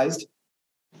baptized,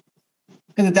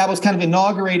 and that was kind of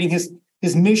inaugurating his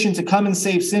mission to come and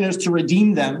save sinners, to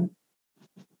redeem them.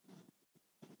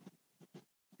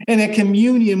 And at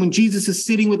communion, when Jesus is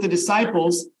sitting with the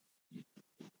disciples,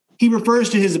 he refers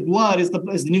to his blood as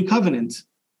the new covenant.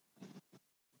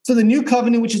 So the new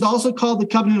covenant, which is also called the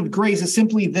covenant of grace, is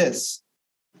simply this: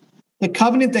 the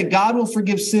covenant that God will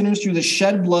forgive sinners through the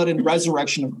shed blood and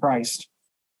resurrection of Christ.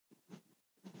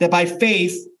 That by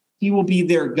faith, he will be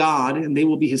their God and they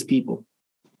will be his people.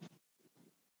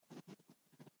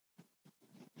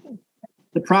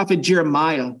 The prophet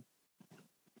Jeremiah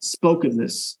spoke of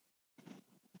this.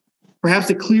 Perhaps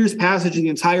the clearest passage in the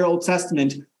entire Old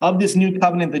Testament of this new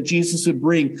covenant that Jesus would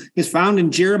bring is found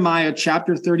in Jeremiah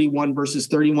chapter 31, verses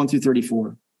 31 through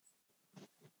 34.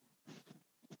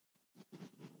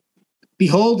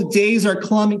 Behold, days are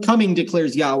coming,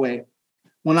 declares Yahweh,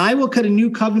 when I will cut a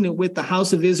new covenant with the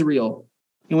house of Israel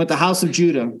and with the house of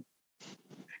Judah.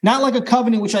 Not like a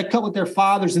covenant which I cut with their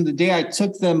fathers in the day I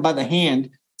took them by the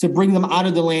hand to bring them out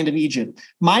of the land of Egypt.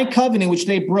 My covenant which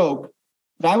they broke,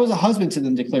 but I was a husband to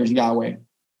them, declares Yahweh.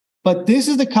 But this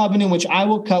is the covenant which I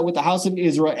will cut with the house of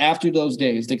Israel after those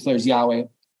days, declares Yahweh.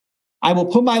 I will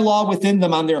put my law within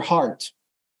them on their heart.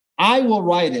 I will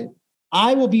write it.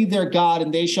 I will be their God,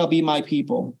 and they shall be my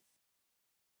people.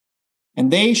 And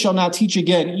they shall not teach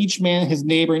again, each man his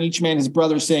neighbor and each man his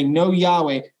brother, saying, Know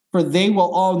Yahweh, for they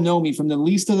will all know me, from the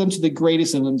least of them to the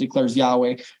greatest of them, declares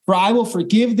Yahweh. For I will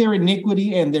forgive their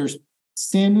iniquity, and their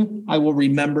sin I will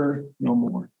remember no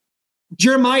more.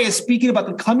 Jeremiah is speaking about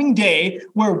the coming day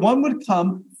where one would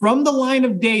come from the line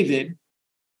of David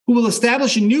who will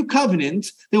establish a new covenant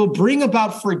that will bring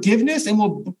about forgiveness and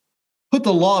will put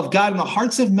the law of God in the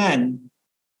hearts of men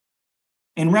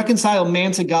and reconcile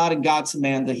man to God and God to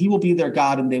man, that he will be their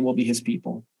God and they will be his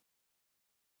people.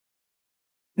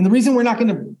 And the reason we're not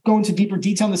going to go into deeper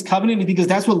detail in this covenant is because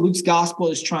that's what Luke's gospel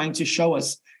is trying to show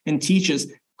us and teach us: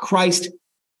 Christ's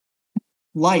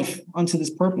life unto this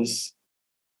purpose.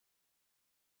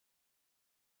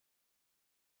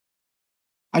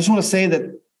 I just want to say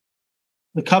that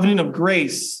the covenant of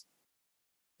grace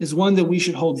is one that we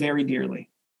should hold very dearly,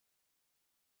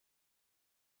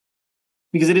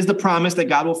 because it is the promise that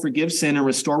God will forgive sin and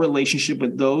restore relationship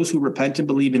with those who repent and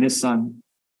believe in his Son.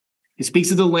 It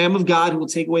speaks of the Lamb of God who will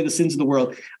take away the sins of the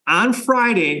world. On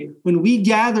Friday, when we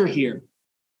gather here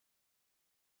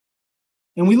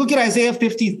and we look at Isaiah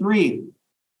 53,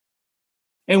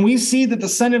 and we see that the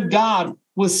Son of God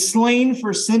was slain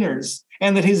for sinners,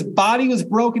 and that his body was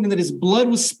broken, and that his blood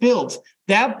was spilled.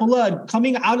 That blood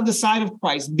coming out of the side of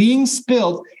Christ, being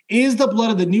spilled, is the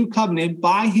blood of the new covenant.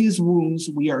 By his wounds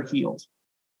we are healed.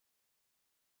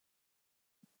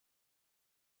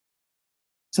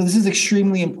 So this is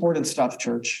extremely important stuff,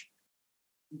 church.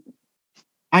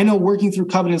 I know working through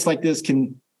covenants like this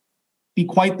can be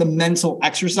quite the mental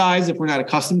exercise if we're not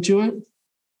accustomed to it.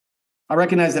 I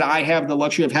recognize that I have the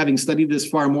luxury of having studied this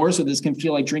far more, so this can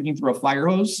feel like drinking through a fire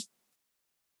hose.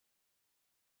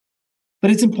 But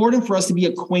it's important for us to be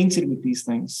acquainted with these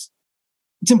things.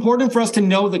 It's important for us to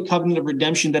know the covenant of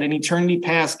redemption, that in eternity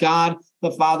past, God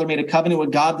the Father made a covenant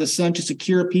with God the Son to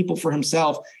secure a people for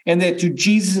himself, and that through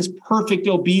Jesus' perfect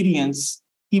obedience,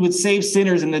 he would save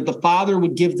sinners, and that the Father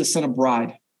would give the Son a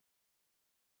bride.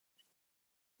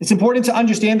 It's important to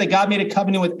understand that God made a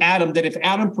covenant with Adam, that if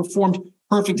Adam performed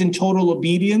perfect and total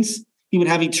obedience, he would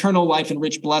have eternal life and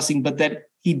rich blessing, but that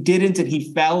he didn't, and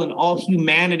he fell, and all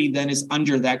humanity then is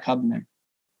under that covenant.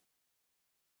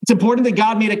 It's important that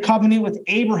God made a covenant with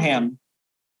Abraham,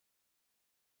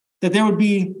 that there would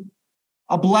be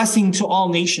a blessing to all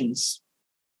nations,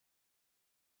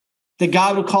 that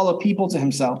God would call a people to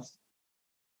himself.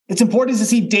 It's important to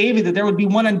see David, that there would be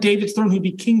one on David's throne who'd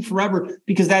be king forever,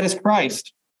 because that is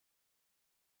Christ.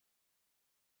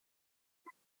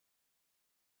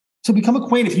 So become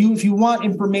acquainted. If you want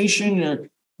information or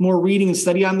more reading and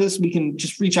study on this, we can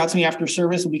just reach out to me after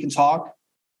service and we can talk.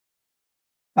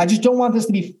 I just don't want this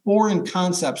to be foreign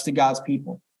concepts to God's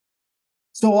people.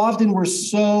 So often we're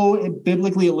so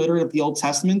biblically illiterate of the Old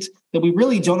Testament that we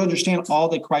really don't understand all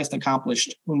that Christ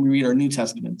accomplished when we read our New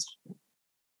Testament.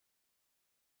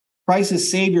 Christ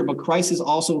is Savior, but Christ has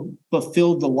also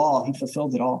fulfilled the law. He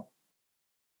fulfilled it all.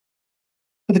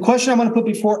 But the question I want to put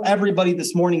before everybody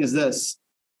this morning is this.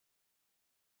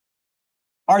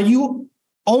 Are you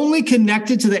only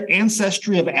connected to the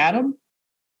ancestry of Adam?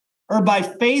 Or by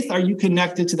faith, are you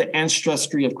connected to the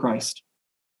ancestry of Christ?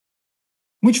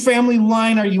 Which family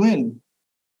line are you in?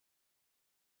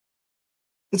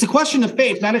 It's a question of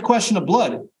faith, not a question of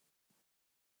blood.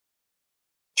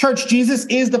 Church, Jesus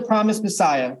is the promised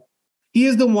Messiah. He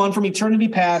is the one from eternity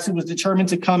past who was determined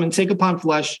to come and take upon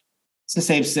flesh to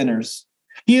save sinners.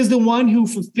 He is the one who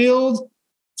fulfilled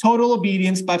total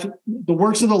obedience by the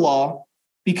works of the law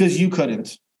because you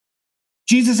couldn't.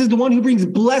 Jesus is the one who brings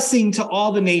blessing to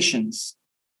all the nations.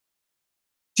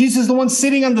 Jesus is the one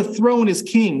sitting on the throne as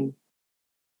king.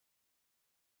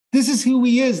 This is who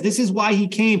he is. This is why he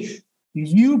came.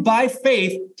 You, by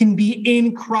faith, can be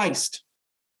in Christ.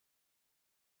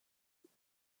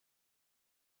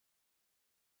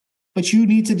 But you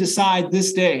need to decide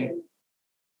this day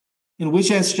in which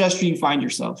ancestry you find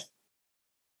yourself.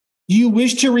 Do you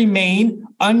wish to remain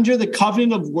under the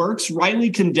covenant of works, rightly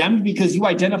condemned because you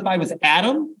identify with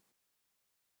Adam?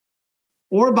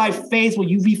 Or by faith will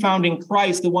you be found in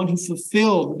Christ, the one who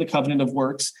fulfilled the covenant of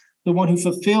works, the one who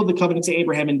fulfilled the covenant to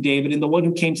Abraham and David, and the one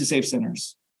who came to save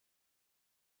sinners?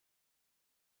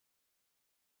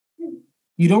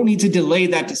 You don't need to delay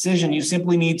that decision. You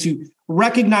simply need to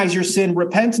recognize your sin,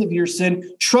 repent of your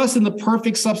sin, trust in the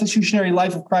perfect substitutionary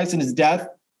life of Christ and his death,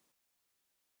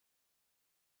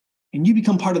 and you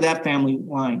become part of that family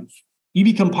line. You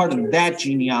become part of that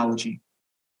genealogy,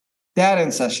 that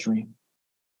ancestry.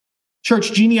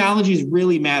 Church, genealogies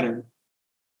really matter.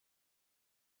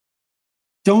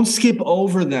 Don't skip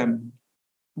over them.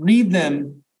 Read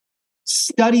them,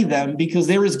 study them, because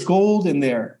there is gold in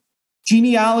there.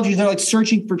 Genealogies are like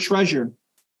searching for treasure.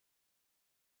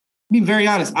 Being very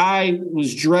honest, I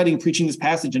was dreading preaching this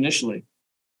passage initially.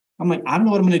 I'm like, I don't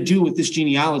know what I'm going to do with this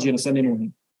genealogy on a Sunday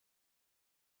morning.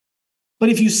 But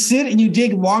if you sit and you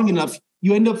dig long enough,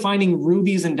 you end up finding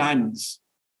rubies and diamonds.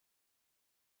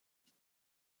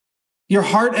 Your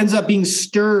heart ends up being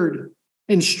stirred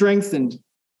and strengthened.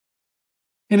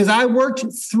 And as I worked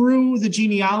through the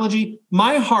genealogy,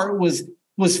 my heart was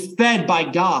fed by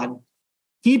God.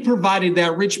 He provided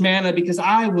that rich manna because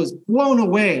I was blown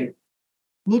away.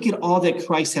 Look at all that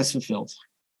Christ has fulfilled.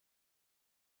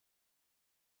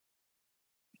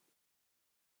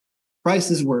 Christ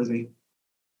is worthy.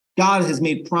 God has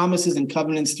made promises and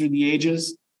covenants through the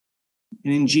ages,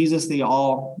 and in Jesus, they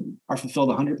all are fulfilled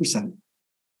 100%.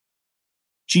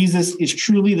 Jesus is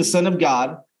truly the Son of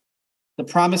God, the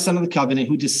promised Son of the covenant,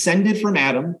 who descended from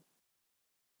Adam,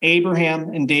 Abraham,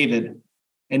 and David,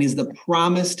 and is the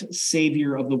promised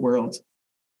Savior of the world.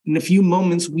 In a few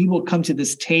moments, we will come to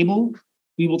this table.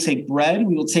 We will take bread.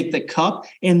 We will take the cup.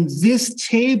 And this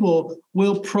table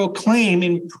will proclaim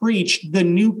and preach the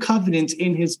new covenant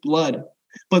in his blood.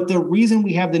 But the reason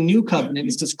we have the new covenant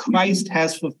is because Christ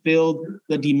has fulfilled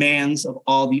the demands of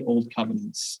all the old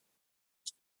covenants.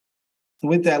 So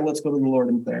with that, let's go to the Lord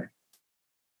in prayer.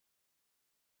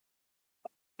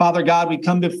 Father God, we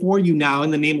come before you now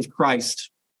in the name of Christ.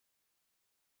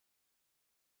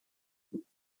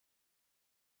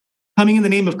 Coming in the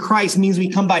name of Christ means we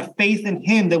come by faith in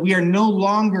him, that we are no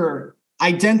longer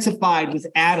identified with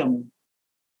Adam,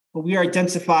 but we are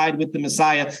identified with the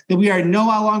Messiah, that we are no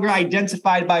longer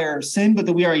identified by our sin, but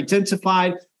that we are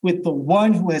identified with the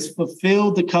one who has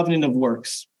fulfilled the covenant of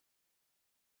works.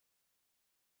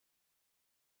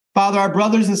 Father, our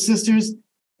brothers and sisters,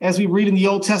 as we read in the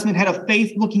Old Testament, had a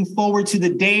faith looking forward to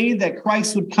the day that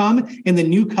Christ would come and the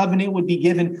new covenant would be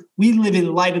given. We live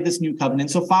in light of this new covenant.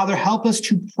 So, Father, help us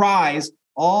to prize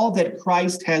all that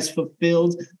Christ has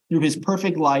fulfilled through his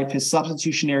perfect life, his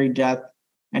substitutionary death,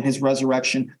 and his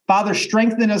resurrection. Father,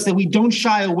 strengthen us that we don't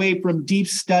shy away from deep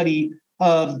study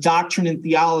of doctrine and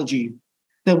theology,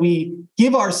 that we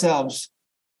give ourselves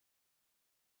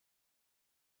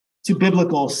to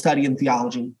biblical study and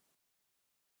theology,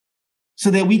 so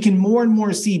that we can more and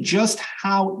more see just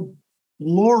how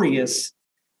glorious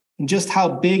and just how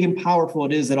big and powerful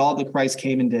it is that all that Christ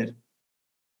came and did.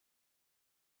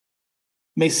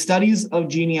 May studies of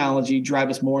genealogy drive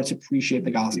us more to appreciate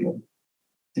the gospel.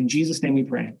 In Jesus' name we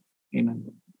pray.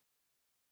 Amen.